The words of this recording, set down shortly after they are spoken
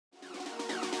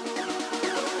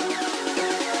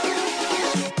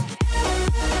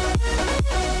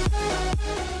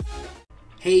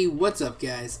Hey, what's up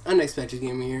guys? Unexpected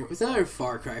Gamer here with another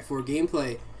Far Cry 4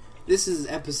 gameplay. This is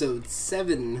episode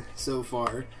 7 so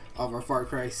far of our Far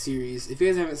Cry series. If you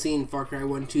guys haven't seen Far Cry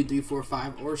 1, 2, 3, 4,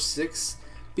 5, or 6,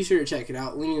 be sure to check it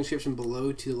out. Link in the description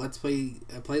below to the Let's Play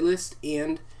playlist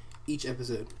and each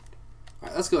episode.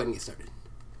 Alright, let's go ahead and get started.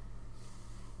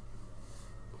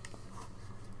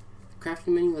 The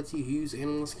crafting menu lets you use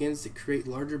animal skins to create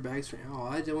larger bags for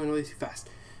I don't went way too fast.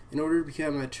 In order to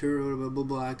become a Turo, blah blah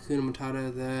blah, Hakuna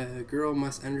Matata, the girl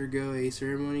must undergo a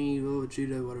ceremony,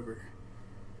 Judah, whatever.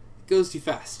 It goes too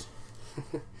fast.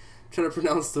 Try to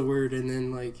pronounce the word and then,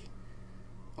 like,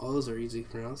 all those are easy to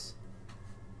pronounce.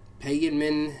 Pagan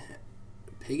men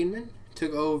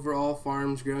took over all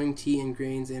farms, growing tea and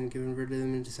grains, and converted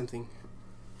them into something.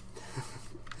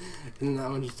 And then that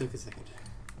one just took a second.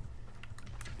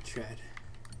 Tried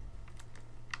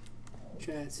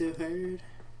so hard.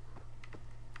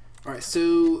 Alright,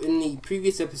 so in the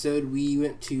previous episode we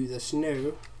went to the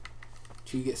snow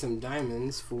to get some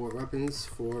diamonds for weapons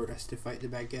for us to fight the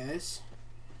bad guys.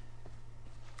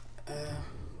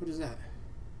 What is that?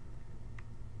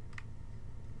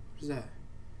 What is that?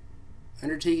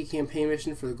 Undertake a campaign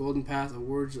mission for the Golden Path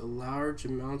awards large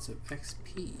amounts of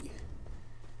XP.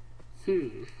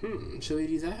 Should we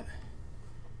do that?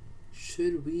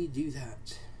 Should we do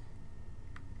that?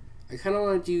 I kind of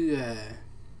want to do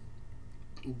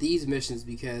these missions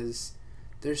because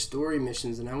they're story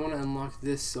missions and I want to unlock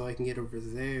this so I can get over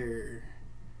there.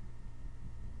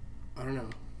 I don't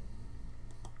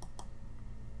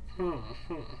know.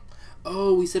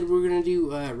 Oh, we said we were gonna do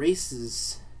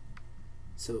races,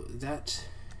 so that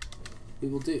we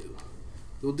will do.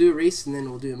 We'll do a race and then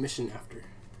we'll do a mission after.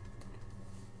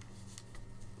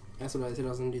 That's what I said I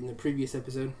was gonna do in the previous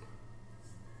episode.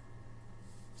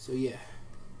 So yeah,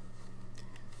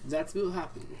 that's what will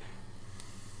happen.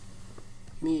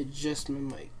 Let me adjust my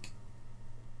mic.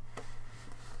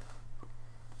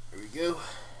 There we go.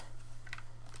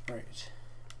 Alright.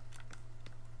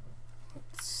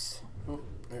 Let's... oh,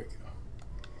 there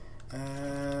we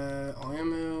go. All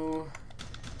ammo,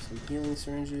 some healing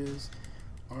syringes,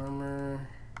 armor,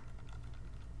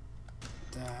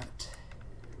 that.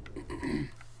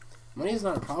 Money is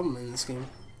not a problem in this game.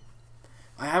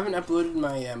 I haven't uploaded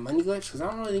my money glitch because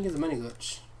I don't really think it's a money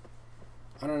glitch.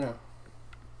 I don't know.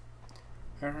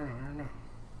 I don't know.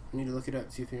 I need to look it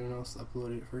up, see if anyone else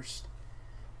uploaded it first.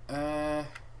 No,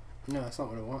 that's not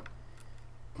what I want.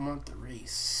 I want the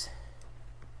race.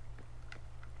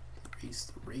 The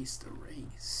race.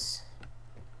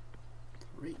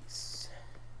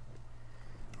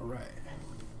 Alright.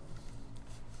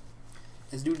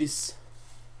 Let's do this.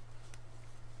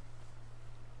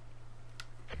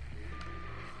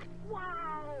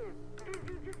 Wow! Did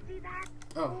you just see that?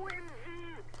 Oh.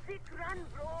 Sick run,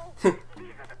 bro.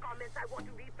 These are the comments I want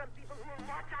to read from people who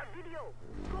watch our video.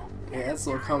 Go. Yeah, that's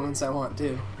the comments I want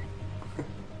too.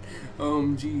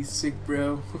 OMG, sick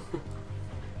bro.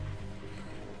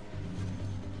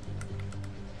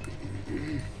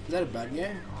 Is that a bad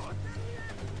guy?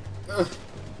 Ugh.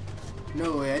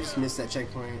 No way, I just missed that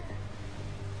checkpoint.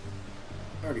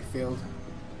 I already failed.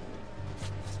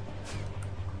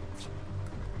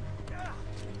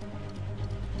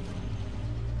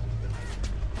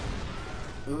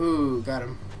 Ooh, got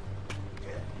him.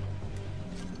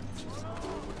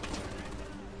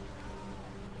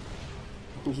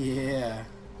 Yeah.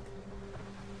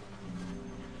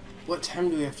 What time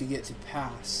do we have to get to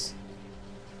pass?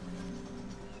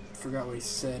 Forgot what he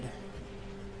said.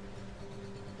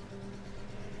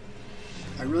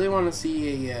 I really want to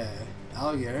see a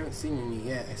alligator. I haven't seen any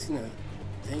yet. I've seen a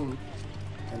thing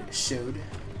that it showed.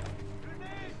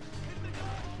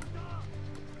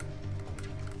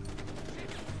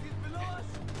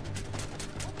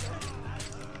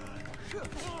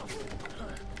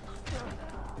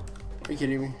 Are you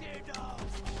kidding me?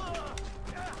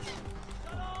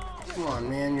 Come on,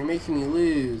 man, you're making me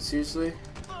lose. Seriously?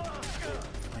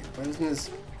 Like, why doesn't this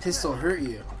pistol hurt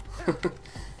you?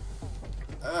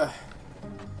 I'm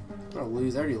gonna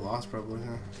lose. I already lost, probably,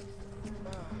 huh?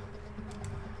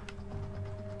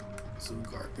 So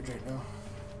garbage right now.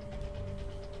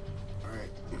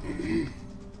 Alright.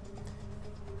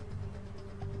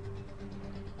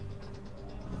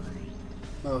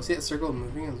 Oh, see that circle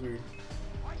moving? That was weird.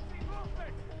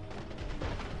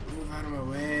 Move out of my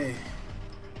way.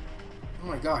 Oh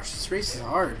my gosh, this race is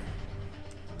hard.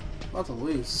 I'm about to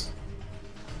lose.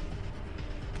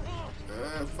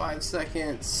 5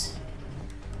 seconds.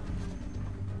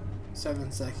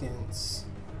 7 seconds.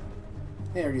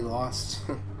 They already lost.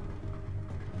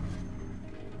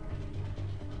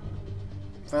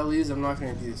 If I lose, I'm not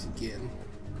going to do this again.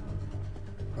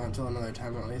 Not until another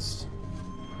time at least.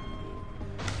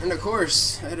 And of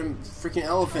course, I had a freaking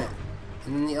elephant.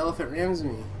 And then the elephant rams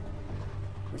me.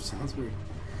 Which sounds weird.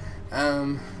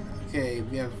 Okay,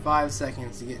 we have 5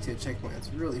 seconds to get to a checkpoint. It's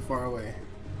really far away.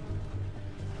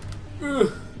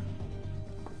 Ugh.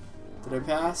 Did I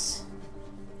pass?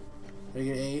 Did I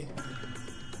get A?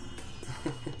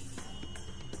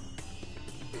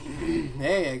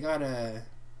 Hey, I got a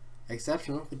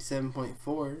exceptional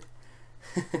 57.4.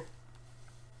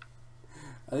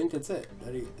 I think that's it.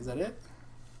 Is that it?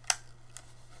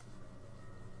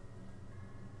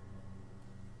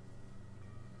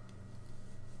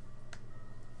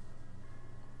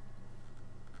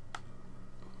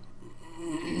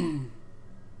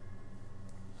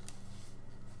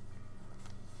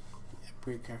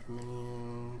 Upgrade craft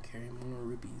menu, carry more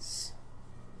rupees.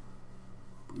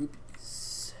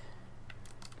 Rupees.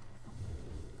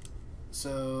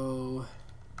 So,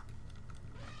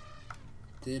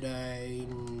 did I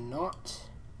not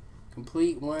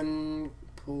complete one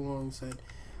pull alongside?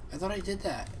 I thought I did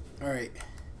that. Alright.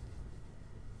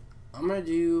 I'm gonna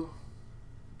do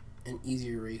an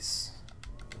easier race.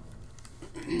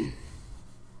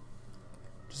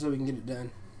 Just so we can get it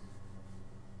done.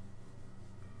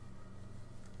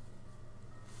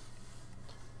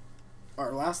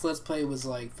 Our last Let's Play was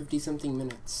like 50 something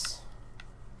minutes.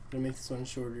 I'm gonna make this one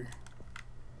shorter.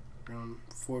 Around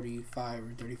 45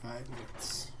 or 35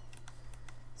 minutes.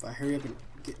 If I hurry up and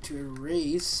get to a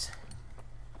race,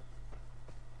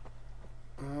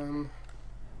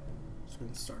 just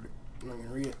gonna start it. I'm not gonna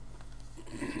read it.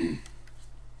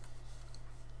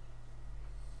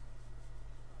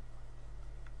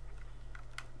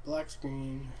 Black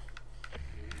screen.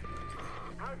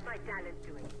 How's my talent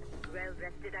doing? Well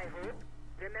rested, I hope?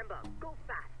 Remember, go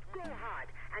fast, go hard,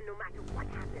 and no matter what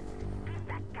happens, keep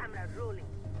that camera rolling.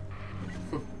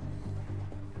 Get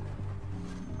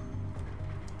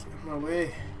out of my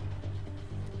way.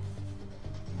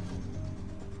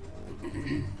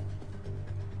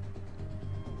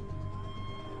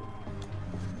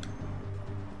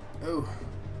 Oh.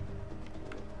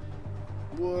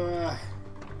 Whoa.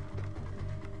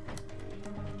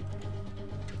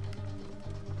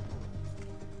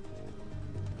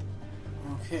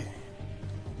 Okay.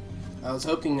 I was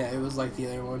hoping that it was like the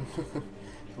other one.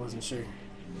 I wasn't sure.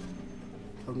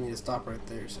 Told me to stop right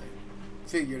there, so I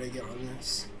figured I'd get on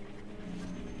this.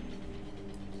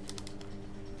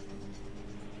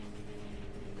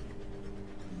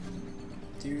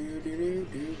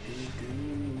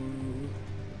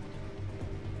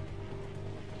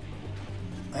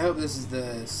 I hope this is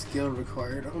the skill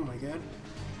required. Oh my god.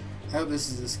 I hope this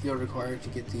is the skill required to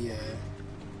get the,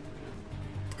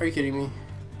 Are you kidding me?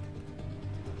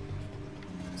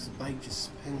 This bike just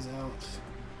spins out.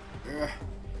 Ugh.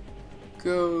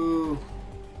 Go!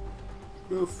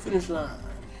 Go finish line!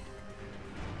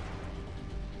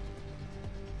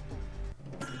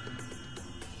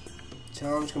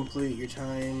 Challenge complete. Your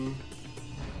time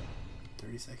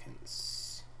 30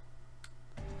 seconds.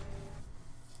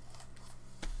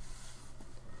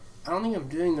 I don't think I'm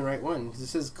doing the right one because it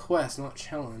says quest, not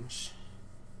challenge.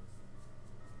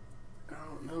 I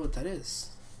don't know what that is.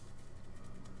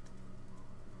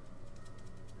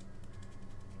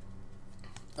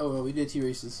 Oh well, we did 2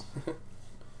 races.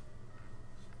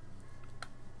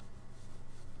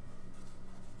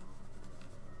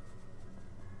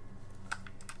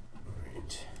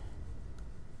 Alright.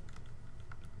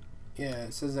 Yeah,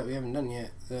 it says that we haven't done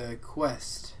yet. The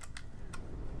quest.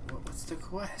 What's the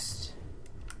quest?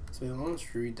 So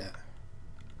let's read that.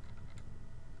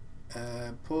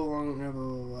 Pull along, blah, blah,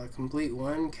 blah, blah. Complete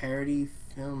 1 Carity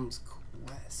Films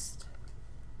quest.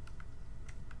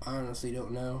 I honestly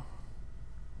don't know.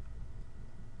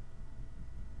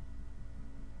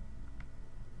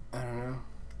 I don't know.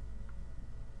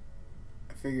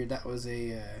 I figured that was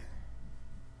a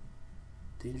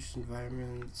dangerous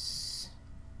environments.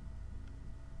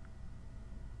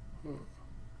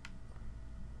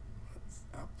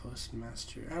 Outpost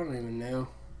master. I don't even know.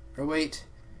 Or wait,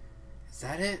 is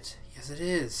that it? Yes, it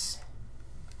is.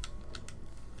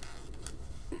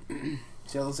 See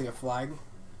how it looks like a flag?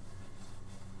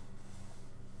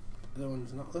 The other one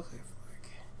does not look like a flag.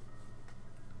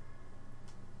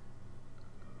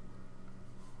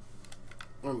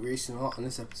 I'm racing a lot on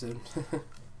this episode.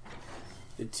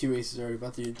 Did 2 races already,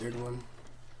 about to do the 3rd one.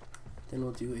 Then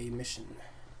we'll do a mission.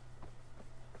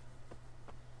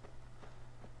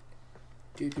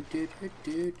 Do do do do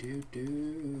do do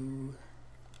do.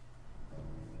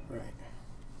 Right.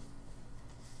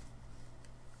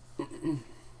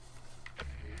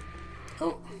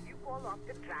 Oh. If you fall off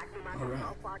the track, no matter Alright.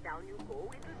 how far down you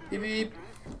go, it will Beep beep.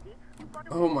 You've got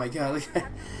to Oh my god, look at I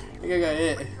think I got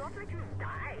hit. It's not like you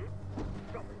die.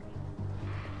 Probably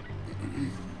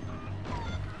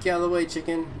Get out of the way,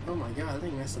 chicken. Oh my god, I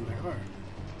think I messed up my car.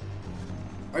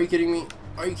 Are you kidding me?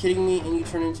 Are you kidding me? And you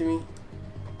turn into me?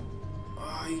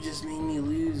 Oh, you just made me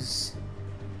lose.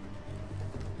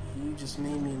 You just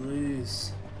made me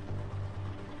lose.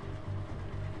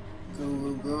 Go,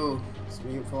 go, go. Let's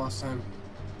make it for last time.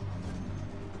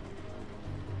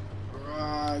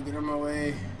 Get out of my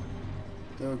way.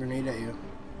 Throw a grenade at you.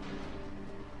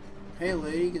 Hey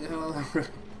lady, get the hell out of the road.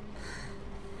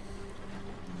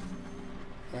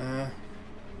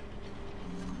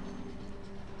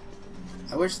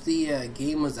 I wish the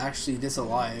game was actually this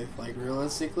alive, like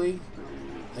realistically.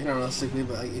 Like not realistically,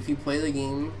 but like if you play the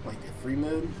game like a free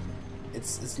mode,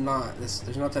 it's not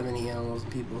there's not that many animals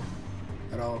and people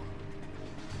at all.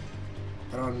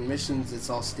 But on missions it's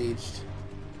all staged.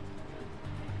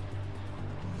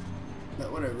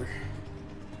 But whatever.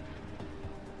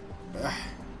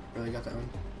 Really got that one.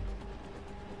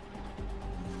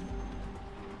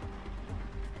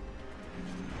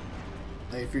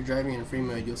 Like if you're driving in free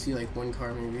mode, you'll see like one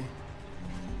car maybe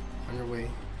on your way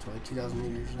to like 2,000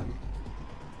 meters or something.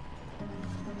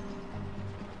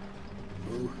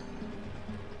 Ooh.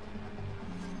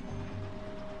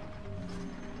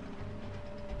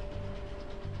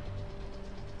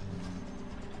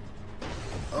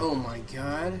 Oh my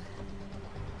god.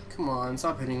 Come on,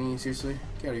 stop hitting me, seriously.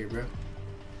 Get out of here, bro.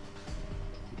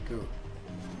 Go.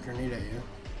 Grenade at you.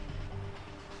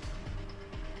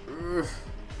 Ugh.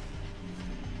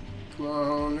 Come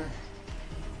on.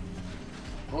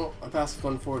 Oh, I passed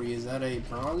 140. Is that a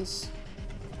bronze?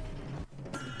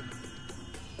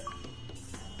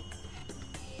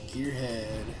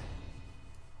 Gearhead.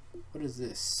 What is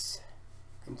this?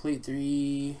 Complete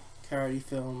 3 karate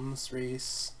films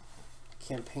race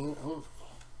campaign only.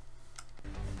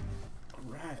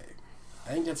 Alright. I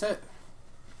think that's it.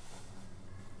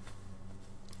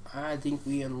 I think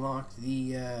we unlocked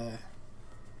the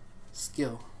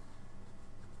skill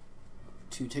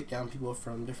to take down people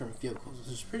from different vehicles, which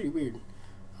is pretty weird.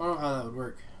 I don't know how that would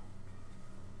work.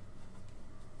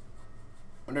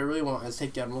 What I really want is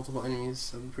take down multiple enemies.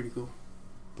 That would be pretty cool.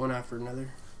 One after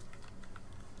another.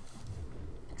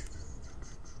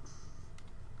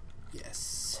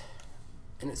 Yes.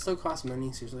 And it still costs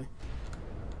money, seriously.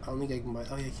 I don't think I can buy.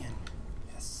 Oh yeah, I can.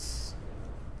 Yes.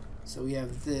 So we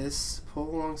have this.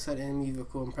 Pull alongside enemy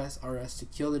vehicle and press RS to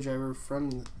kill the driver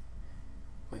from the...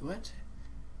 Wait, what?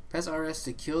 Press RS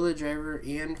to kill the driver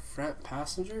and front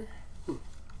passenger?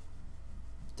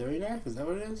 Throwing knife? Is that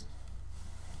what it is?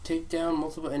 Take down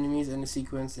multiple enemies in a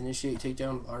sequence. Initiate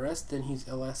takedown with RS, then use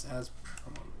LS as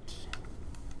prompt.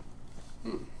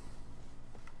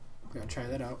 Gotta try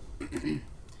that out.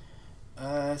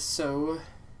 So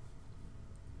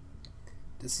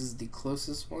this is the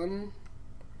closest one,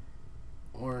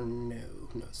 or no,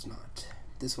 it's not.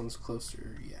 This one's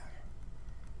closer, yeah.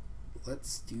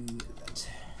 Let's do that.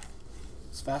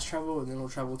 Let's fast travel and then we'll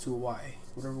travel to a Y,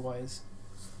 whatever Y is.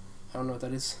 I don't know what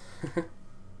that is.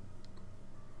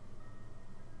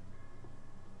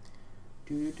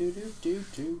 Do do do do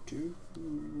do do.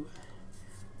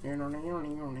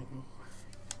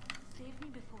 Saved me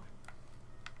before.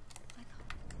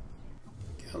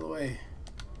 Get out of the way.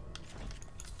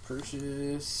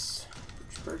 Purchase.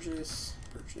 Purchase.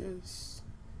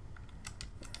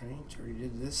 Alright, already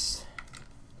did this.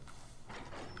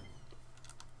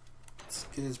 Let's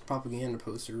get this propaganda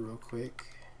poster real quick.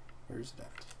 Where's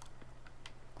that?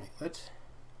 Wait, what?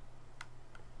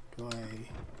 Do I...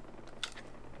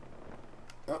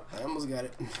 Oh, I almost got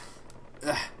it.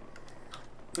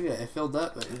 Look at it, it filled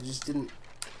up, but it just didn't...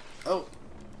 Oh!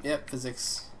 Yep,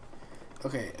 physics.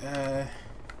 Okay,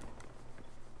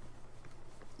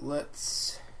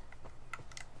 let's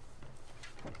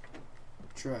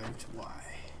drive to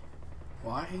Y.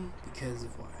 Why? Because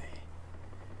of Y.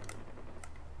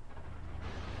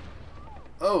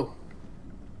 Oh!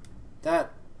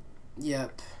 That...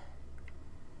 Yep.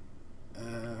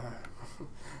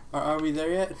 Are we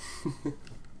there yet?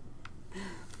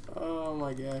 Oh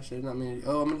my gosh, I did not mean to...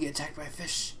 Oh, I'm gonna get attacked by a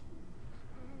fish.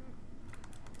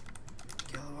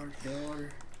 Get out of the water, get out of the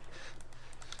water.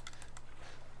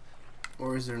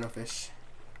 Or is there no fish?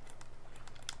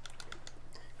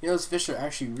 You know, those fish are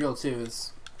actually real too.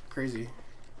 It's crazy.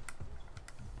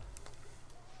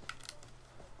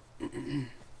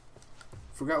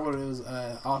 Forgot what it was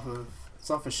off of. It's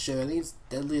off a show. I think it's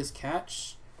Deadliest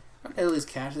Catch. Not Deadliest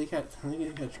Catch. I think they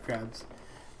catch crabs.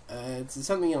 It's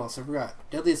something else. I forgot.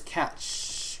 Deadliest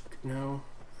Catch. No,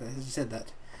 I just said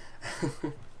that.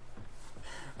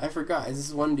 I forgot. It's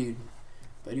this one dude,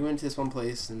 but he went to this one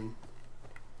place and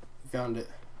found it.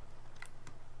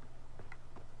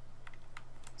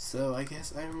 So I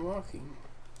guess I'm walking.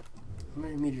 How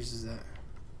many meters is that?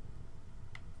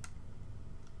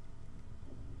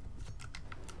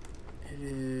 It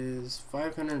is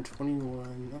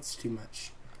 521. That's too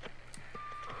much.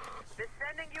 They're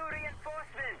sending you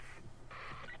reinforcements.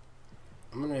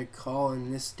 I'm gonna call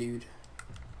in this dude.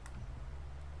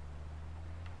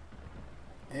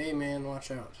 Hey man, watch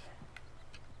out.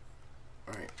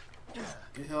 Alright. Get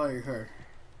the hell out of your car.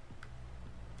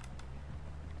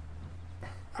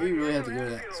 Oh, you really have to go to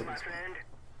that my service. friend.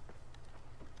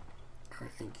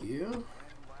 Alright, thank you.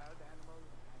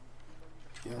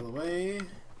 Get out of the way.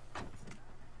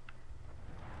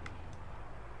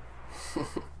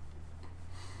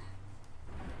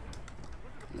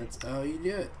 That's how you do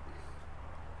it.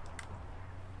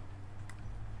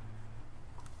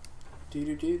 Do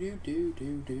do do do do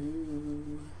do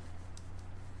do.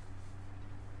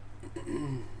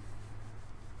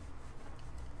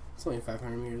 It's only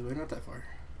 500 meters away, not that far.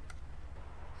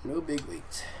 No big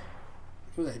weight.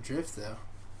 Look at that drift though.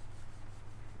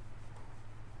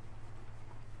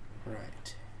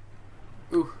 Right.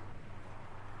 Ooh.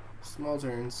 Small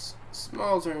turns.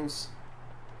 Small turns.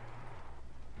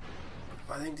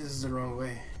 I think this is the wrong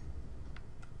way.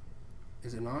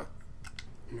 Is it not?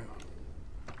 No.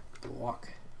 Walk.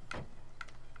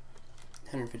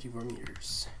 154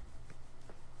 meters.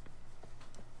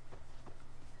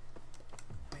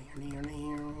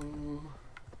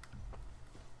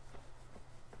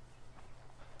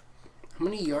 How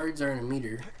many yards are in a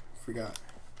meter? Forgot.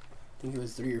 I think it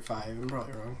was 3 or 5. I'm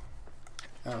probably wrong.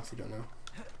 I honestly don't know.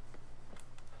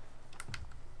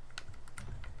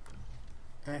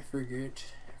 I forget.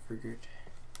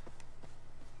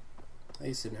 I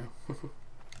used to know.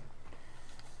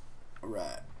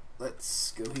 Alright,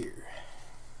 let's go here.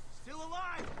 Still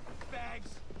alive, bags.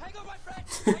 Hang on, my friend.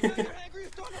 I know you're angry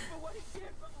with Donald for what he did,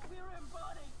 but we're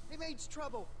embodied. He means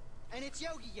trouble, and it's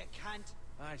Yogi, you cunt.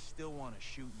 I still want to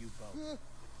shoot you both.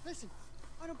 Listen,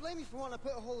 I don't blame you for wanting to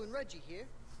put a hole in Reggie here.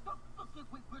 Stop fucking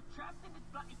quick. We're trapped in this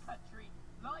bloody country.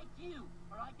 Like you.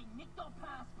 Alright, they nicked our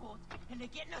passports and they're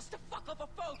getting us to fuck other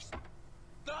folks.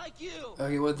 Like you.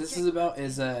 Okay, what this is about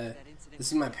is this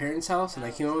is my parents' house, and I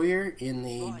came over here and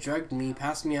they drugged me,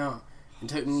 passed me out, and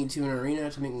took me to an arena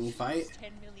to make me fight.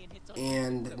 10 million hits on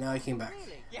And now I came back.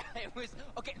 Yeah, it was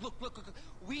okay. Look.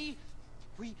 We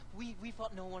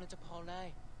thought no one wanted to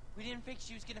parlay. We didn't think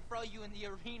she was gonna throw you in the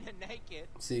arena naked.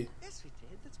 See, Yes, we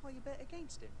did. That's why you bet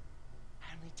against him.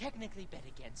 And we technically bet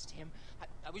against him.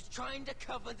 I was trying to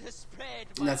cover the spread.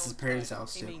 and that's his parents'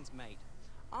 house He too. means mate.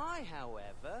 I,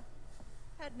 however,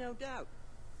 had no doubt.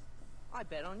 I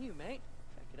bet on you, mate.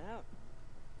 Check it out.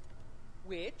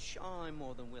 Which I'm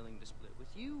more than willing to split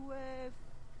with you,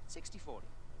 60-40.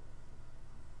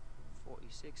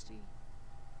 40-60.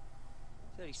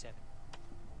 37.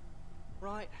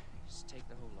 Right, just take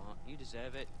the whole lot. You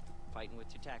deserve it. Fighting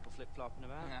with your tackle flip-flopping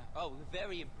about. Oh, we're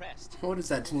very impressed. What is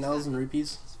that? 10,000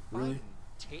 rupees? Really?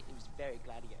 It was very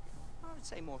gladiator. I would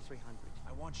say more 300.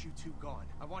 I want you two gone.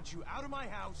 I want you out of my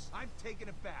house. I'm taking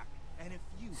it back. And if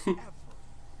you ever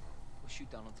We'll shoot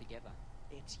Donald together.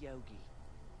 It's Yogi.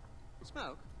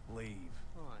 Smoke? leave,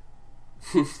 Alright.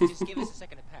 Just give us a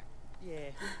second to pack. Yeah,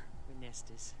 we're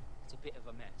nesters. It's a bit of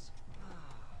a mess.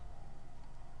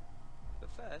 But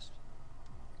first...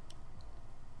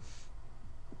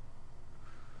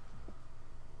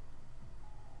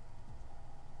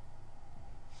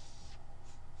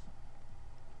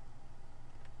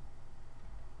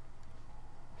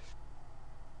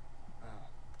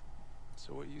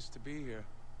 So what used to be here?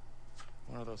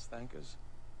 One of those thankers?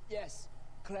 Yes,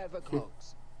 clever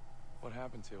cloaks. What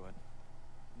happened to it?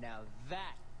 Now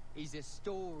that is a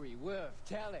story worth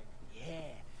telling.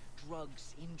 Yeah,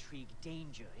 drugs, intrigue,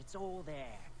 danger, it's all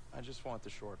there. I just want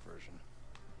the short version.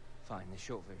 Fine, the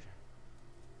short version.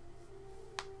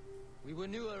 We were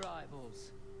new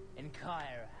arrivals in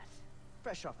Kyrat.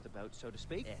 Fresh off the boat, so to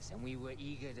speak. Yes, and we were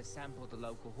eager to sample the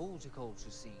local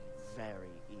horticulture scene. Very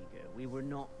eager. We were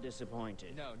not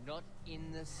disappointed. No, not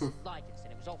in the slightest.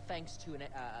 And it was all thanks to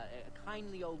a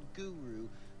kindly old guru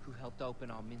who helped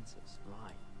open our minces.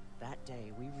 Right. That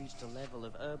day, we reached a level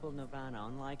of herbal nirvana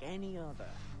unlike any other.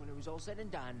 When it was all said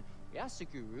and done, we asked the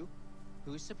guru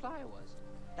who his supplier was.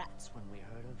 That's when we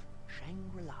heard of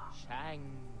Shangri-La.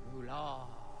 Shangri-La.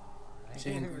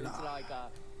 Shangri-La. It's like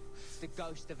the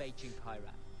ghost of ancient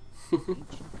Kyrat. Ancient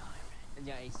Kyrat. And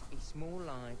yeah, it's more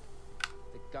like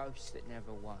the ghost that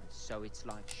never was. So it's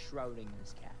like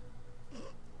Schrodinger's cat.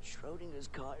 Schrodinger's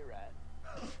Kyrat.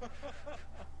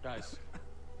 Guys,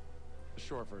 the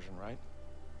short version, right?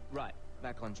 Right,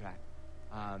 back on track.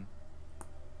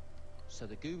 So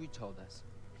the guru told us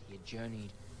that he had journeyed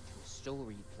to a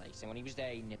storied place, and when he was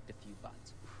there, he nipped a few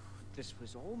butts. This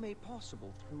was all made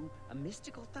possible through a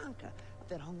mystical tanka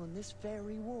that hung on this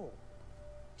very wall.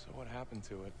 So what happened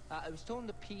to it? It was torn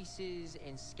to pieces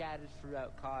and scattered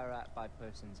throughout Kyrat by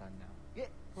persons unknown. Yeah,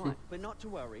 right, but not to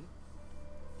worry.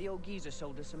 The old geezer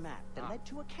sold us a map that led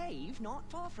to a cave not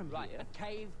far from here. A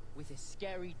cave with a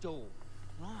scary door.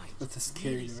 Right. With a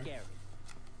scary really door. scary.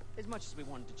 As much as we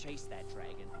wanted to chase that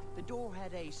dragon, the door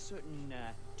had a certain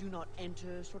do not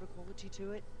enter sort of quality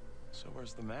to it. So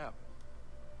where's the map?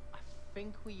 I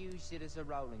think we used it as a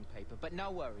rolling paper, but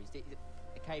no worries. The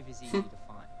cave is easy to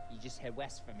find. You just head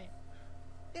west from it.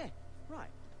 Yeah, right.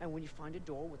 And when you find a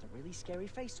door with a really scary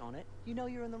face on it, you know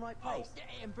you're in the right place.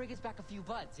 Oh, and bring us back a few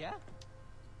buds, yeah?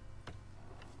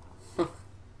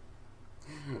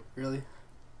 Really?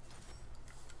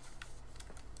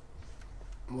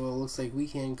 Well, looks like we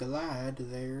can glide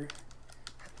there.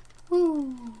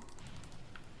 Woo!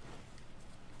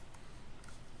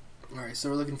 Alright, so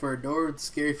we're looking for a door with a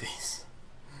scary face.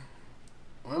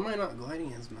 Why am I not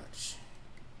gliding as much?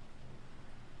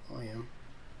 Oh, I am.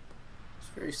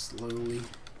 Just very slowly.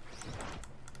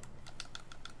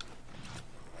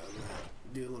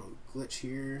 Do a little glitch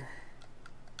here.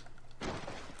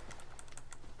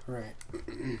 Right.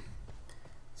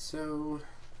 So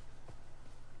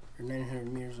we're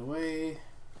 900 meters away.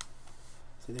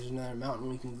 So there's another mountain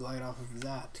we can glide off of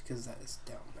that because that is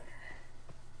down there.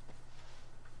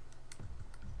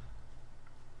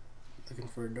 Looking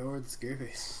for a door with a scary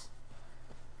face.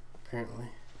 Apparently.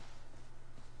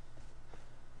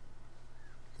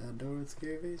 That door with a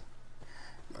scary face?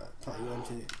 Probably going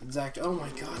to the exact. Oh my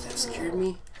god, that scared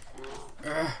me.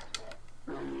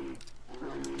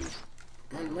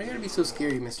 Man, am I gonna be so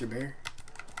scary, Mr. Bear?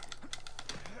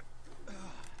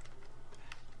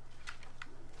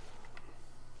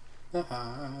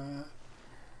 Haha.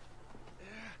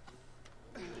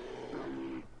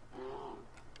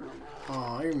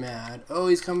 Oh, you're mad. Oh,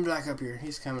 he's coming back up here.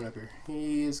 He's coming up here.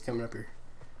 He is coming up here.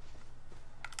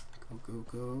 Go, go,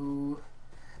 go.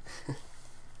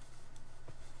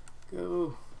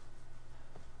 Go.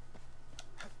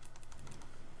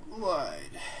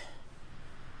 Glide.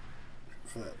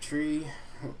 For that tree.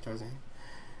 Oh, Tarzan.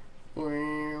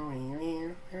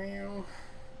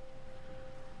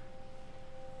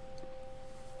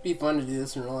 Be fun to do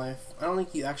this in real life. I don't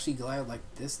think you actually glide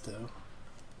like this though.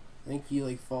 I think you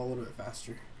like fall a little bit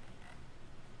faster.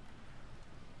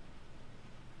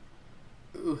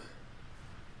 Ooh.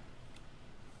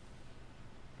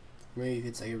 Maybe if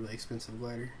it's like a really expensive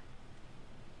glider.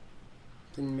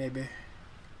 Then maybe.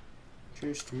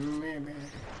 Just maybe.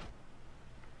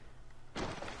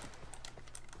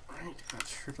 Alright, got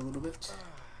hurt a little bit.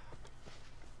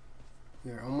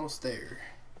 We are almost there.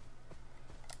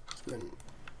 Let's go ahead and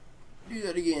do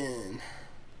that again.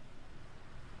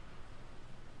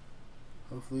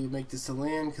 Hopefully we make this to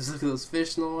land, because look at those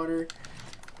fish in the water.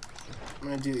 I'm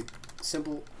going to do a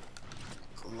simple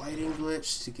gliding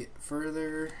glitch to get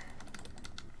further.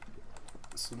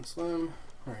 Swim, swim.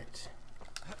 Alright.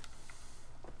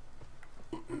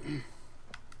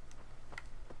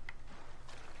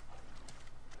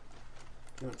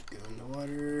 Don't go in the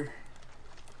water.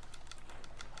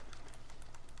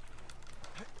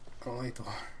 I don't like the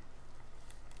water.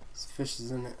 There's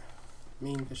fishes in it.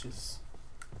 Mean fishes.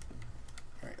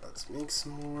 Alright, let's make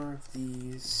some more of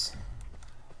these.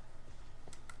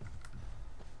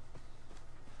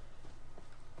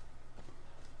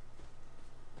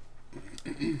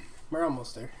 We're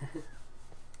almost there.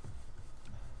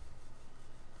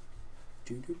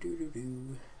 Do do do do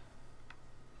do.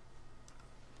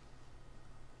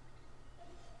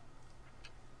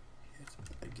 Here's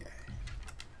a bad guy.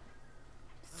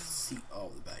 See all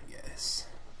the bad guys.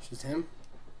 It's just him.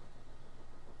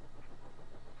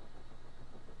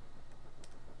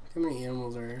 How many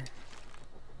animals are there?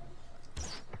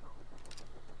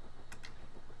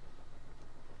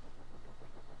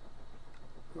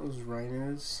 Those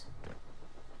rhinos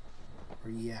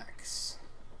or yaks?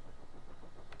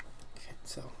 Can't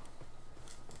tell.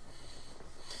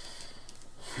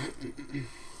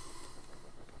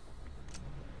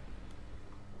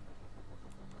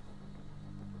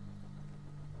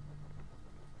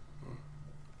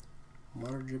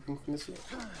 Water dripping from the ceiling.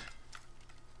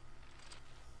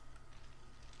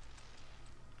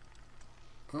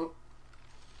 Oh.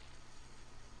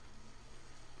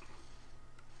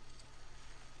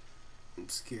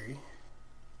 It's scary.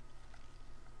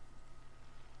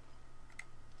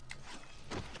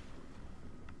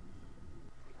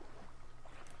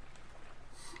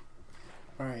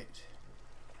 Alright.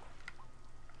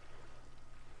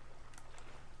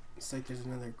 Looks like there's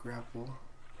another grapple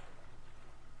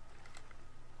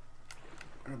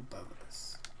right above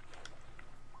us.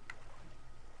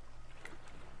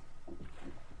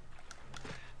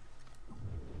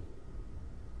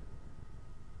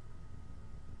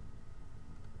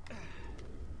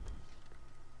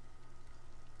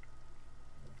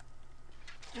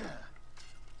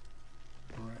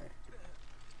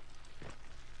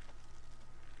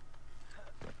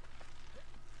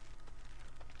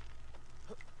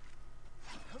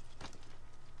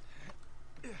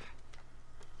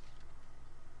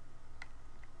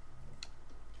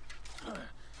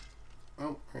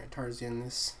 Tarzan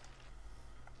this.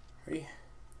 Ready?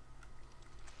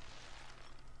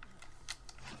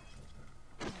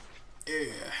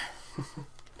 Yeah.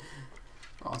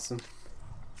 Awesome.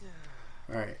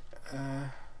 Alright. I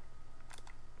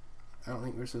don't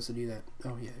think we're supposed to do that.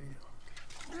 Oh, yeah, there you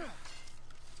go.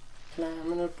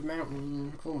 Climbing up the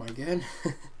mountain. Oh my god.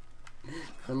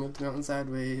 Climbing up the mountain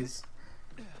sideways.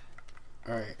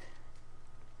 Alright.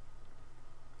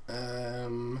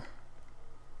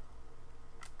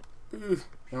 Ooh,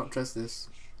 I don't trust this.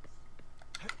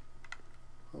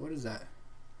 Oh, what is that?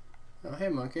 Oh, hey,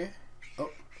 monkey. Oh.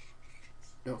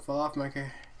 Don't fall off, monkey.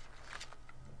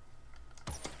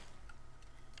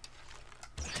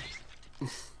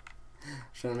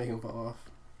 Trying to make him fall off.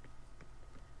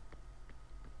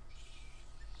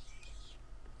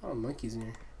 Oh, monkeys in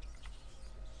here.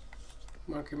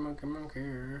 Monkey, monkey,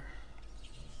 monkey.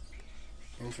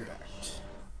 Interact.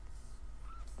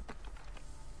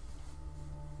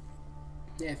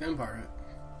 Yeah, vampire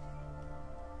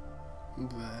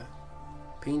up.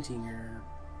 Painting or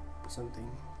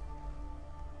something.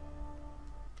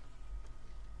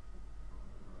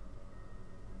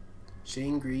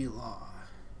 Shangri-La.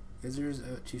 Visitors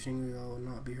out to Shangri-La will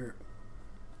not be hurt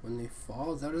when they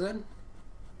fall. Is that what it said?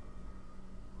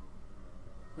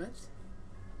 What?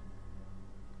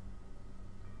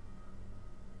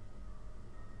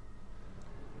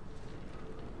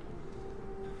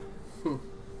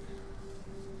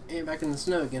 And back in the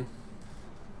snow again.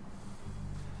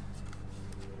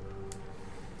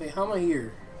 Wait, how am I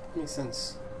here? Makes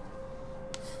sense.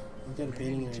 I did a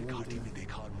painting and I didn't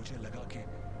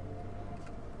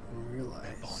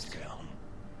realize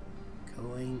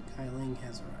Kailing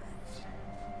has arrived.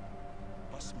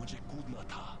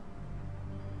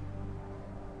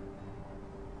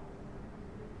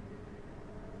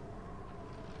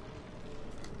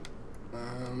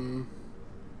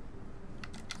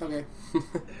 Okay.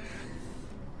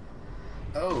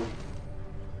 Oh.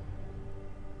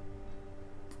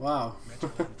 Wow.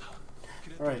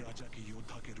 Right.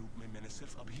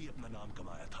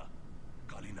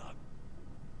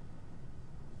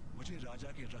 मुझे राजा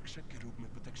के रक्षक के रूप में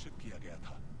प्रतिष्ठित किया गया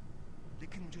था,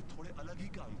 लेकिन मुझे थोड़े अलग ही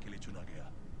काम के लिए चुना गया।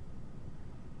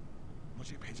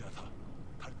 मुझे भेजा था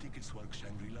धरती के स्वर्ग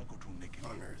शैंग्रीला को ढूंढने के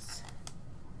लिए।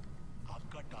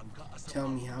 आपका टांका असंभव। Tell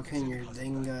me, how can your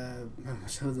thing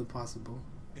show the possible?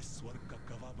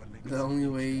 The only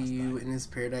way you witness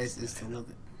paradise is to live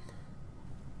it.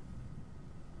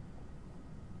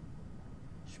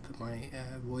 Should put my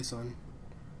voice on.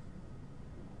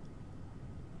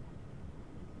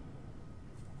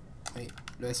 Wait,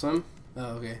 do I swim?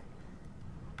 Oh, okay.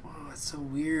 Whoa, that's so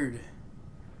weird.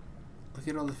 Look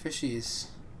at all the fishies.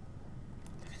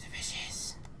 Look at the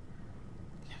fishies.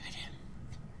 Look at him.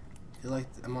 I feel like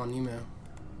I'm on Nemo.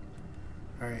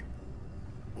 Alright.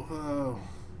 Whoa.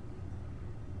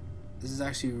 This is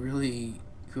actually really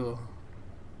cool.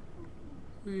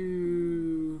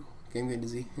 Woo. Okay, I'm getting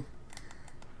dizzy.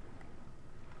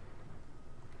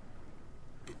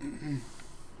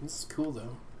 This is cool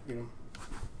though. You know.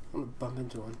 I'm gonna bump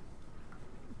into one.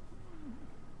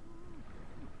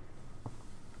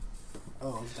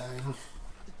 Oh, I'm dying.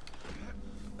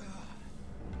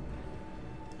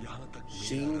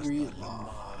 Shangri-La.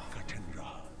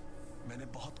 मैंने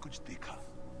बहुत कुछ देखा,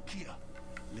 किया,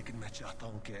 लेकिन मैं चाहता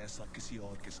हूँ कि ऐसा किसी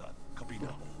और के साथ कभी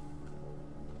ना हो।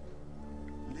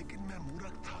 लेकिन मैं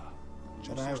मूर्ख था।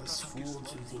 But I was fooled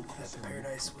to think that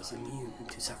paradise was immune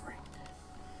to suffering.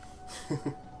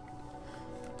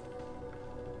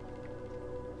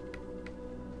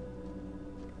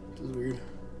 This is weird.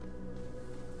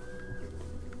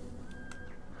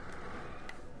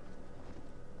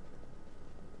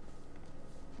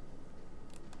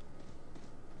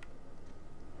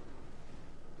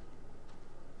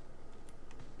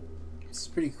 It's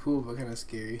pretty cool, but kind of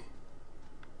scary.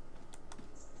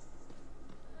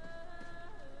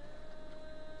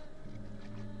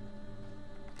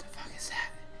 What the fuck is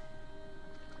that?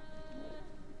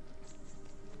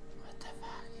 What the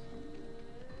fuck?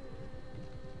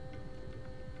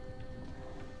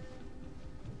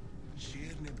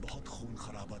 शेर ने बहुत खून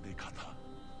खराबा देखा था।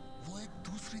 वो एक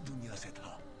दूसरी दुनिया से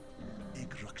था,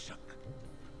 एक रक्षक।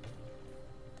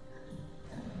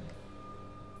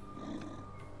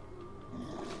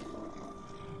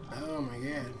 Oh my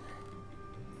god.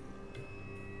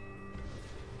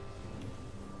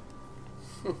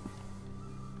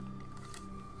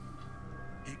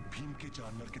 एक भीम के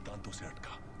जानवर के दांतों से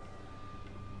अटका।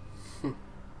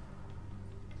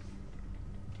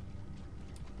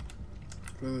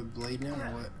 Do I have a blade now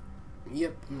or what?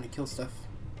 Yep, I'm gonna kill stuff.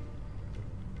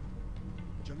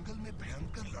 जंगल में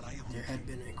भयंकर लड़ाई हुई There had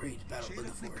been a great battle in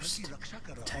the अपने घर forest. की रक्षा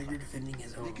कर The रहा tiger था defending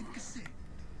his own. लेकिन किससे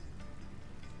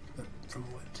But from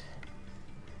what?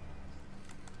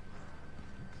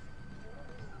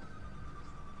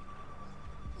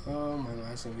 Oh my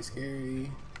god, it's gonna be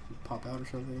scary. Pop out or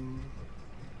something.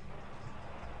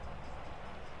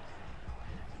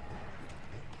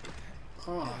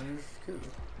 Oh, that's cool.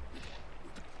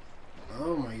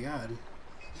 Oh my god.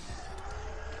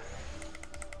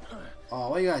 Oh,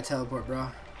 why you gotta teleport, bro?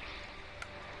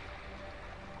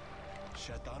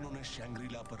 शैतानों ने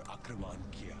शैंग्रीला पर आक्रमण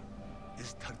किया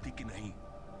इस धरती की नहीं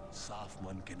साफ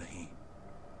मन के नहीं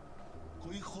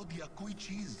कोई खुद या कोई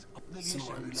चीज अपने लिए Someone,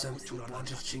 शैंग्रीला को something चुराना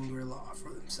wanted चाहती Shangri-La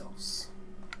for themselves.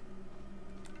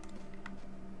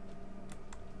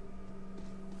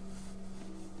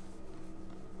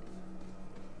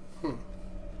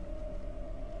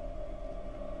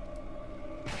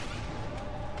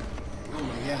 Oh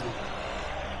my god.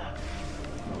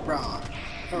 Brah.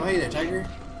 Oh, hey there, tiger.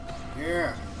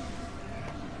 Yeah.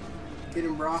 Get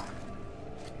him, brah.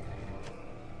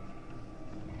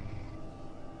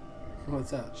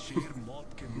 What's up? शेर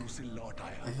मौत के मुंह से लौट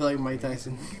आया I feel like Mike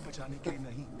Tyson. जिंदगी बचाने के लिए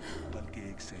नहीं बल्कि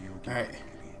एक सहयोगी Alright.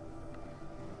 बनने के लिए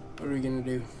What are we gonna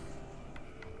do?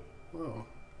 Whoa.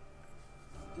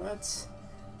 What?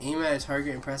 Aim at a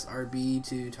target and press RB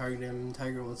to target him.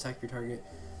 Tiger will attack your target.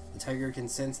 The tiger can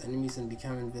sense enemies and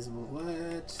become invisible.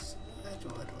 What?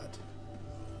 What?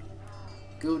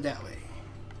 Go that way.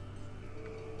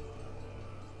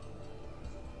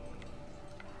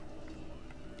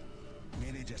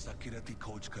 मेरे जैसा किरती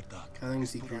खोज करता Killing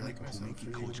इस secret पुराने like भूमि myself.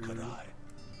 की खोज कर रहा है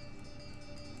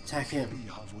Attack him.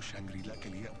 यहाँ वो शैंग्रीला के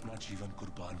लिए अपना जीवन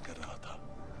कुर्बान कर रहा था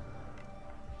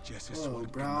जैसे Whoa, स्वर्ग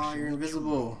के bro, नशे you're में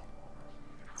invisible.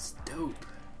 It's dope.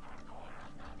 चूर।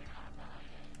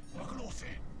 पकड़ो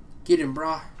उसे Get him,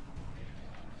 brah.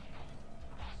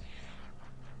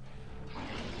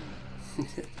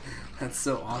 That's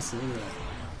so awesome. Look at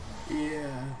that.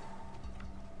 Yeah.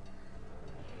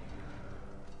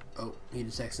 Oh, he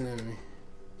detects an enemy.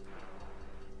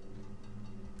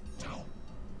 जाओ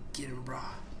Get him, brah.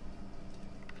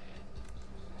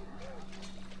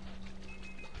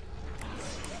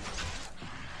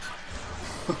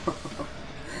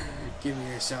 Give me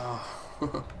your saw.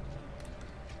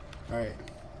 Alright.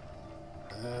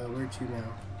 Where to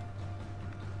now?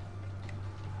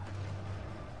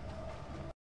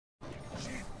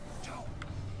 शेर जाओ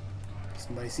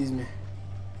Somebody sees me.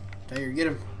 Tiger, get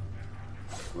him.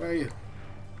 Where are you?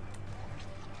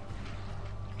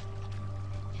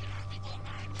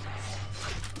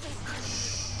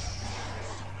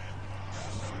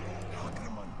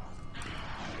 आक्रमण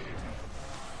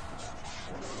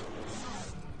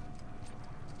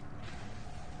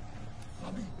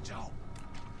अभी जाओ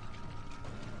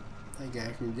That guy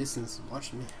from a distance is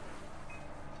watching me.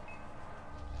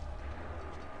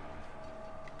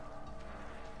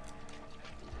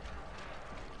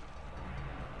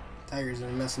 Tiger's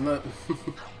gonna mess him up.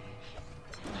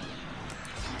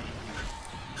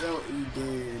 Don't you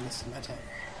dare mess with my tiger.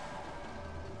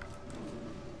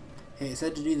 Hey, it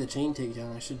said to do the chain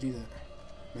takedown. I should do that.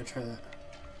 I'm gonna try that.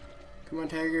 Come on,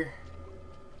 tiger.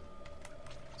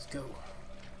 Let's go.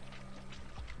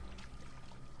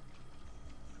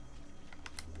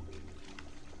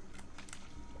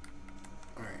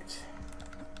 Alright.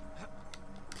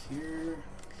 Here.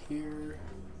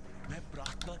 मैं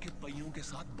प्रार्थना के पहियों के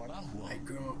साथ बड़ा हुआ I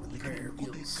grew up with लेकिन prayer इनको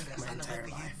wheels देखकर my ऐसा लगा entire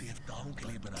कि ये life. देवताओं के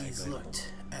लिए बनाए These गए हों। looked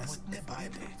वो as इतने if बड़े I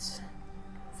थे। built.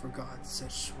 For God,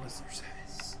 such was their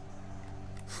size.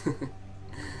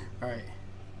 Alright.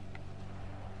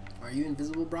 Are you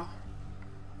invisible, brah?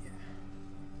 Yeah.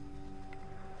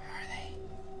 Where are they?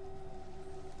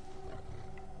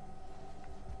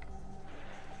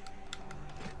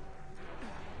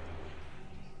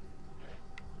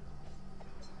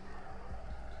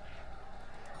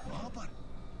 वहां पर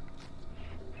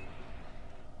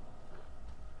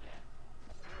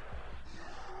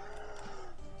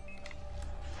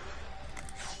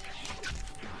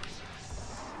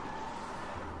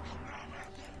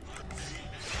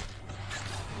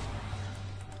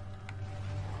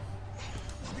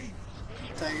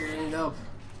Tiger, I need help.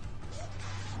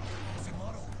 उसे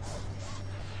मारो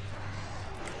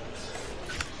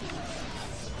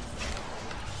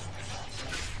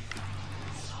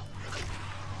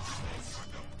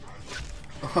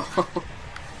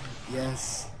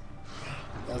Yes.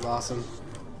 That was awesome.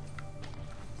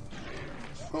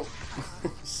 Oh,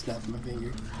 snapped my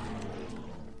finger.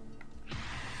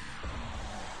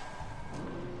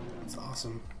 That's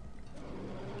awesome.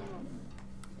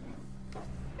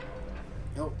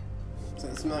 Nope.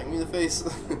 That smacked me in the face.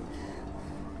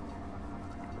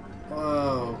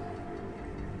 Whoa.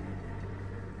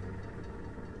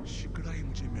 शिकड़ाई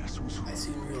मुझे महसूस हुआ I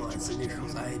soon realized the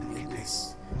neutrals I had made this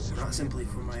were not simply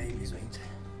for my amusement.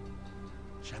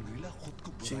 Shangrila खुद को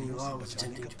बुराइयों Shangri-La से was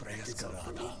बचाने attempting का to protect प्रयास कर itself रहा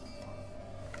from था me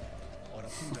और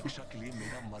अपनी रक्षा के लिए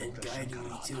मेरा and मार्गदर्शन guiding कर me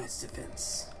रहा to था its defense.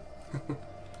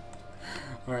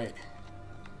 Alright.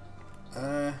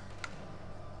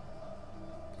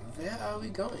 Where are we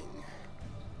going?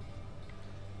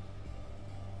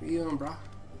 Where you going, brah?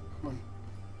 Come on.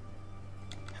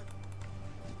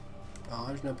 Oh,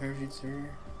 there's no parachutes here.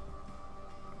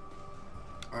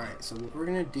 Alright, so what we're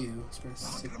gonna do is we're gonna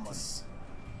stick this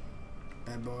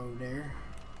bad boy over there.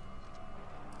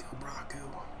 Go, brah, go.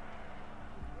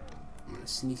 I'm gonna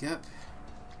sneak up.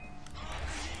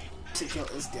 Take out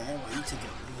this guy while you take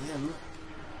out him.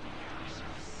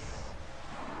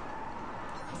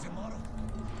 उसे मारो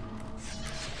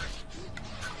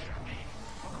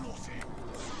पकड़ो उसे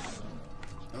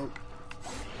Oh.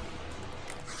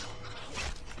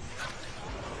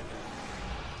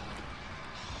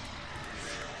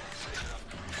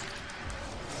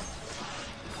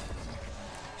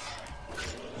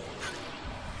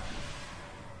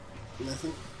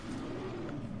 Nothing?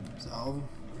 Is that all of them?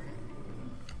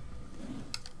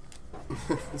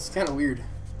 It's kind of weird.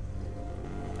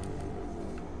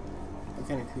 But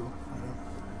kind of cool. I don't know.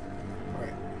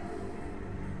 Alright.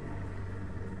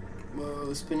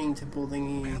 Whoa, spinning temple मैं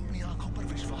thingy. अपनी आंखों पर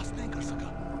विश्वास नहीं कर सका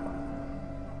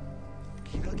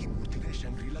कीरा की मूर्ति ने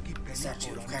शंग्रीला की The पहली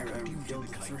statue of पौराणिक Kyra घंटी मुझे revealed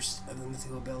the दिखाई first of the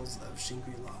mythical bells of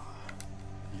Shangri-La.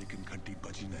 लेकिन घंटी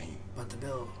बजी नहीं But the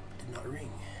bell did not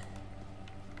ring.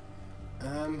 I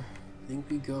think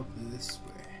we go up this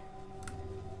way.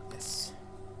 Yes.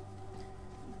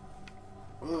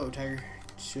 Whoa, tiger.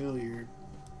 Chill your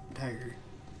tiger.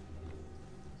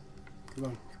 Come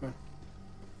on, come on.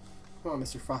 Come on,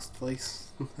 Mr. Frostflakes.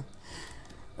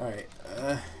 Alright,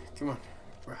 come on.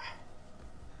 Rah.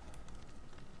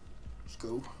 Let's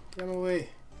go. Get him away.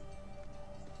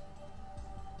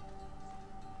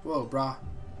 Whoa, brah.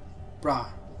 Brah.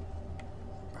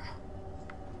 Brah.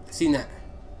 I seen that.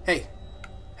 Hey.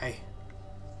 Hey.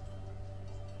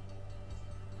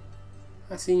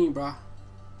 I seen you, brah.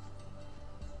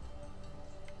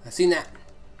 I seen that.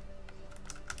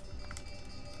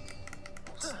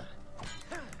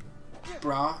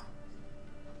 Brah.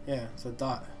 Yeah, it's a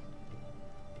dot.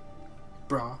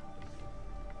 Brah.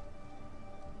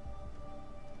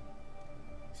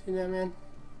 See that, man?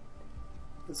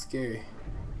 That's scary.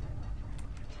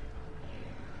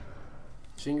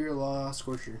 Shangri-La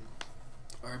Scorcher.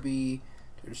 RB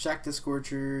to distract the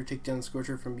Scorcher, take down the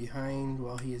Scorcher from behind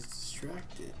while he is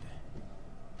distracted.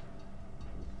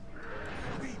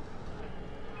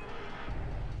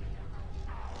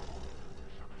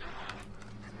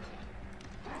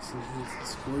 So he's the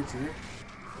Scorcher.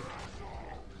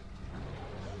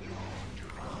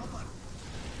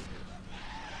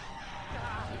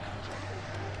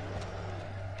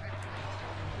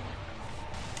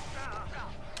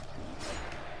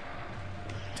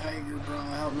 Tiger, bro,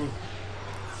 help me.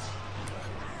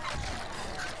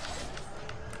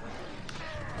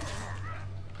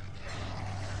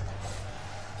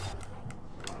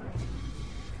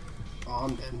 Oh,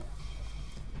 I'm dead.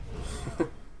 I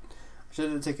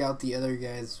should have took out the other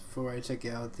guys before I took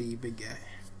out the big guy.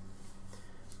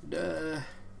 Duh.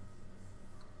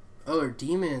 Oh, they're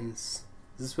demons.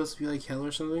 Is this supposed to be like hell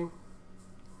or something?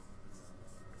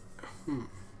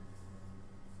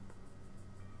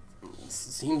 It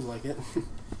seems like it.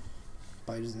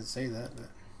 Probably doesn't say that, but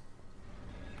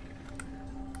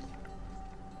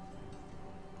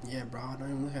yeah, bro, don't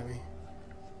even look at me.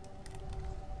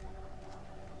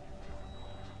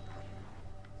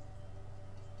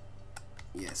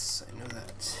 Yes, I know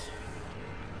that.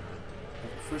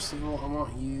 Right, first of all, I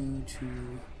want you to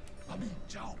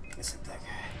guess at that guy.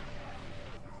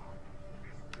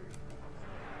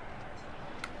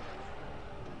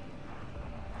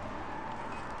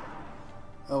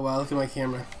 Oh wow, look at my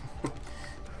camera.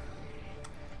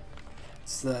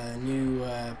 It's the new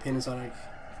Panasonic.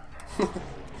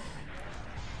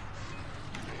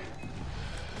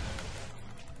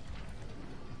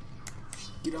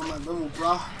 Get on my level,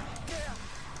 brah.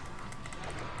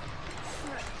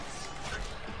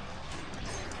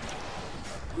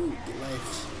 Ooh, get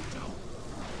life.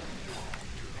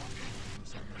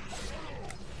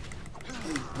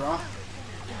 Hey, brah.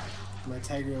 My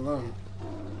tiger alone.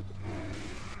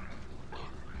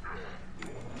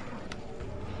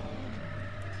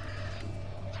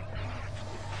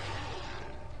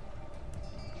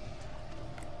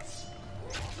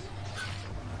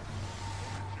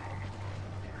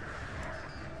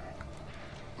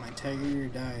 My tiger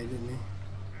died, didn't he?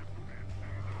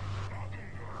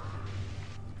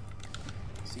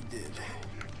 did.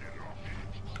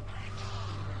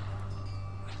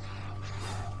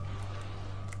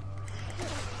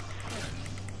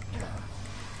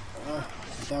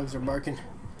 Dogs are barking.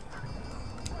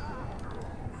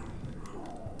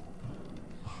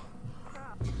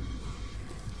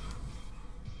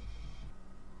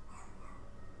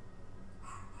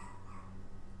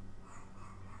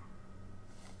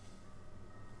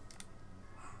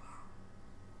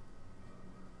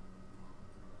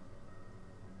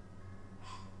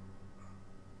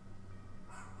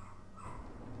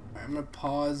 I'm gonna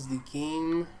pause the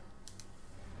game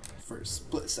for a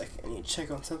split second. I need to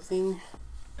check on something.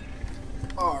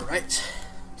 Alright.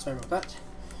 Sorry about that.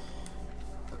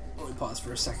 Let me pause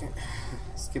for a second.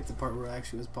 Skip the part where it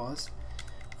actually was paused.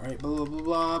 Alright, blah blah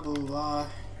blah blah blah.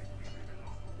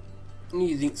 I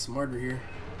need to think smarter here.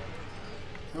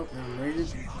 Oh, I'm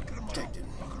rated. Protected.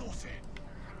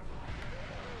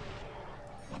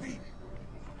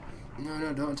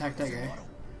 No, don't attack that guy.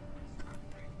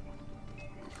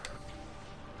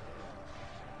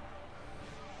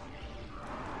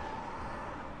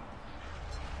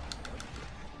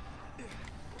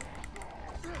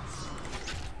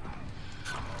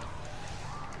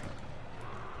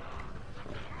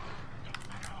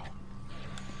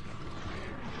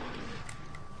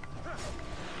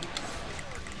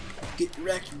 Get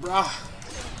wrecked, brah.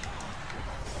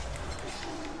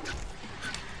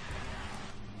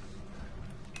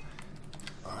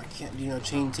 Oh, I can't do no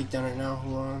chain takedown right now.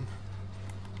 Hold on.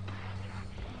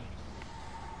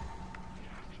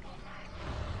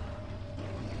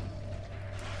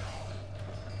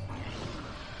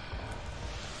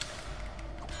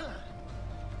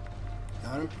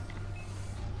 Got him.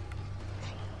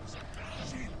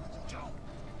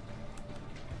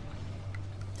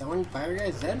 That one fire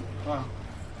guy's dead? Wow.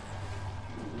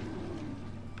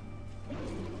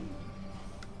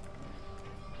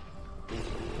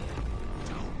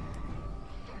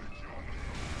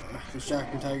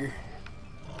 Distract me, tiger.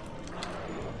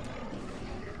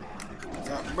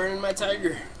 Stop burning my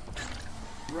tiger.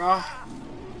 Raw.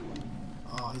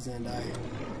 Oh, he's gonna die.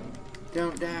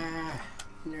 Don't die.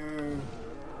 No.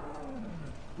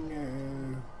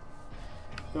 No.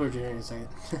 We'll regenerate in a second.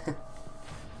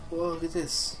 Whoa, look at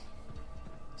this.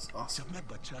 It's awesome. जब मैं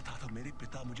बच्चा था तो मेरे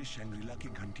पिता मुझे Shangrila की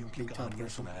घंटियों की कहानियां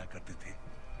सुनाया करते थे।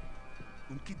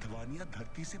 उनकी ध्वनियां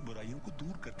धरती से बुराइयों को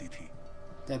दूर करती थी।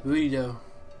 That booty though.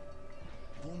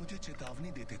 वो मुझे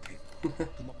चेतावनी देते थे।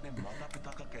 तुम अपने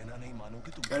माता-पिता का कहना नहीं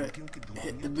मानोगे तो घंटियों की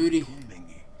ध्वनियां ढूंढ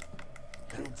लेंगी।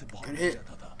 मैं उनसे बहुत डर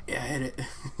जाता था। Yeah, hit it.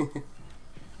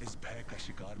 इस भय का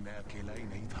शिकार मैं अकेला ही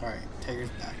नहीं था। Alright,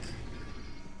 tiger's back.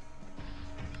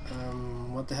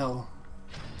 What the hell?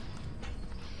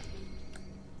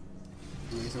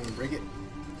 Maybe someone break it?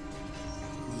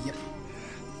 Yep.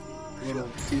 Little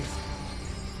tooth.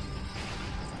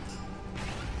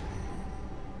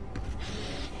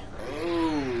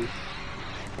 Oh.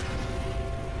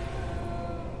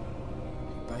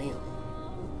 Bam.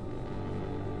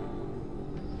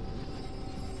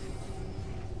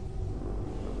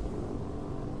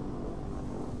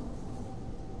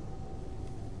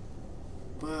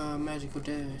 Magical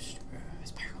dash.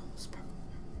 Sparkle, sparkle.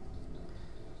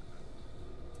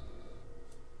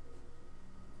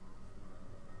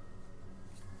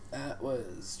 That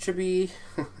was trippy.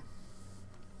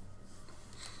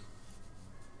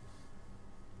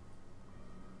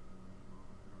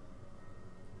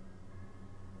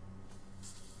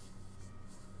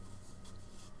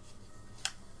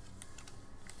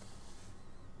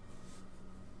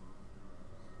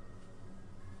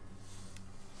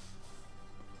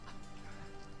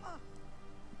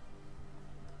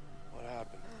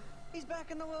 He's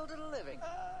back in the world of the living.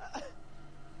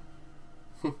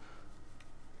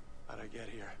 How'd I get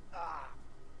here?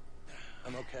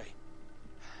 I'm okay.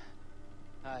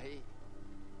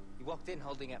 He walked in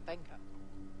holding that banker.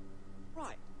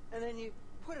 Right, and then you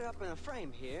put it up in a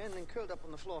frame here and then curled up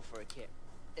on the floor for a kip.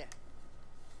 Yeah.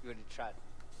 You would have tried.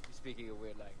 You're speaking a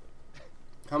weird language.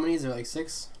 How many is there? Like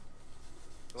 6?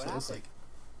 What So it's happened?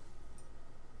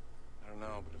 I don't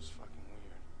know, but it was fucking weird.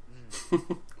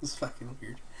 like it's fucking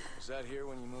weird. Was that here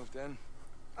when you moved in?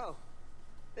 Oh,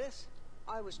 this?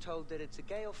 I was told that it's a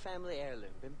Gale family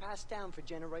heirloom, been passed down for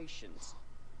generations.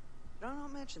 Did I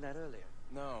not mention that earlier?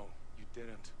 No, you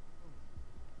didn't.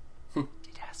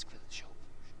 Did ask for the show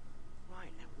version.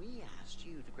 Right, now we asked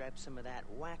you to grab some of that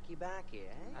wacky backy,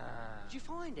 eh? Did you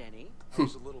find any? I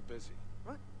was a little busy.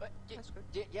 Right, that's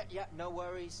good. Yeah, no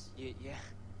worries. Yeah,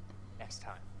 next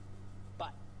time.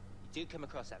 But you do come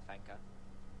across that Fanker,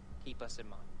 keep us in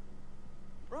mind.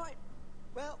 Right,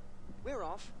 well, we're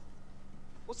off.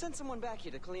 We'll send someone back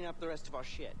here to clean up the rest of our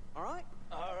shit, alright?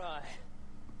 All right.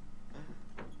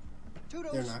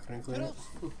 They're not gonna clean it.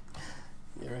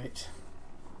 You're right.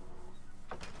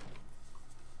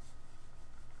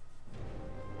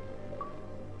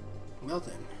 Well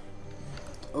then.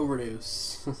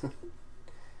 Overdose.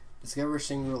 Discover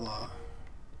Shangri-La.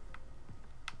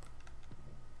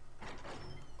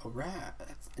 Alright,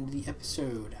 that's the end of the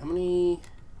episode. How many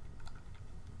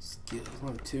skills?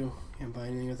 Only 2. Can't buy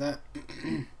anything with that.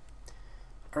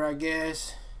 Alright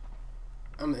guys.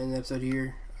 I'm gonna end the episode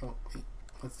here. Oh wait,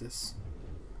 what's this?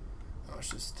 Oh, it's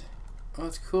just... Oh,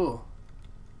 it's cool.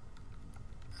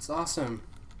 That's awesome.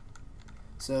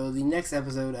 So the next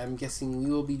episode, I'm guessing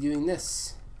we will be doing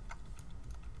this.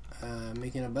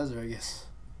 Making a buzzer, I guess.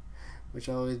 Which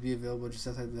will always be available just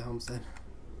outside the homestead.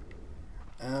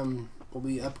 We'll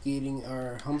be updating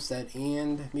our homestead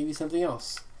and maybe something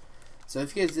else. So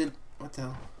if you guys did... What the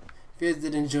hell? If you guys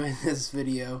did enjoy this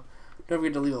video, don't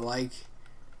forget to leave a like.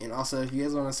 And also, if you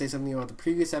guys want to say something about the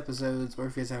previous episodes, or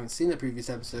if you guys haven't seen the previous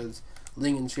episodes,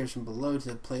 link in the description below to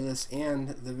the playlist and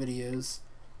the videos.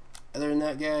 Other than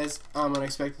that, guys, I'm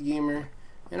Unexpected Gamer,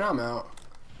 and I'm out.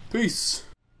 Peace!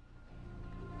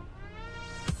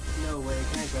 No way,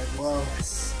 can I grab this? Well,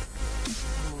 yes.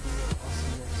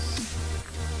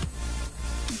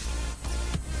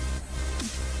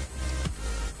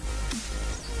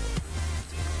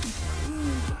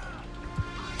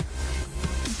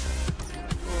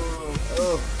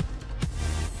 Oh.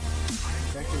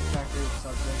 Vector factor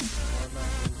subject.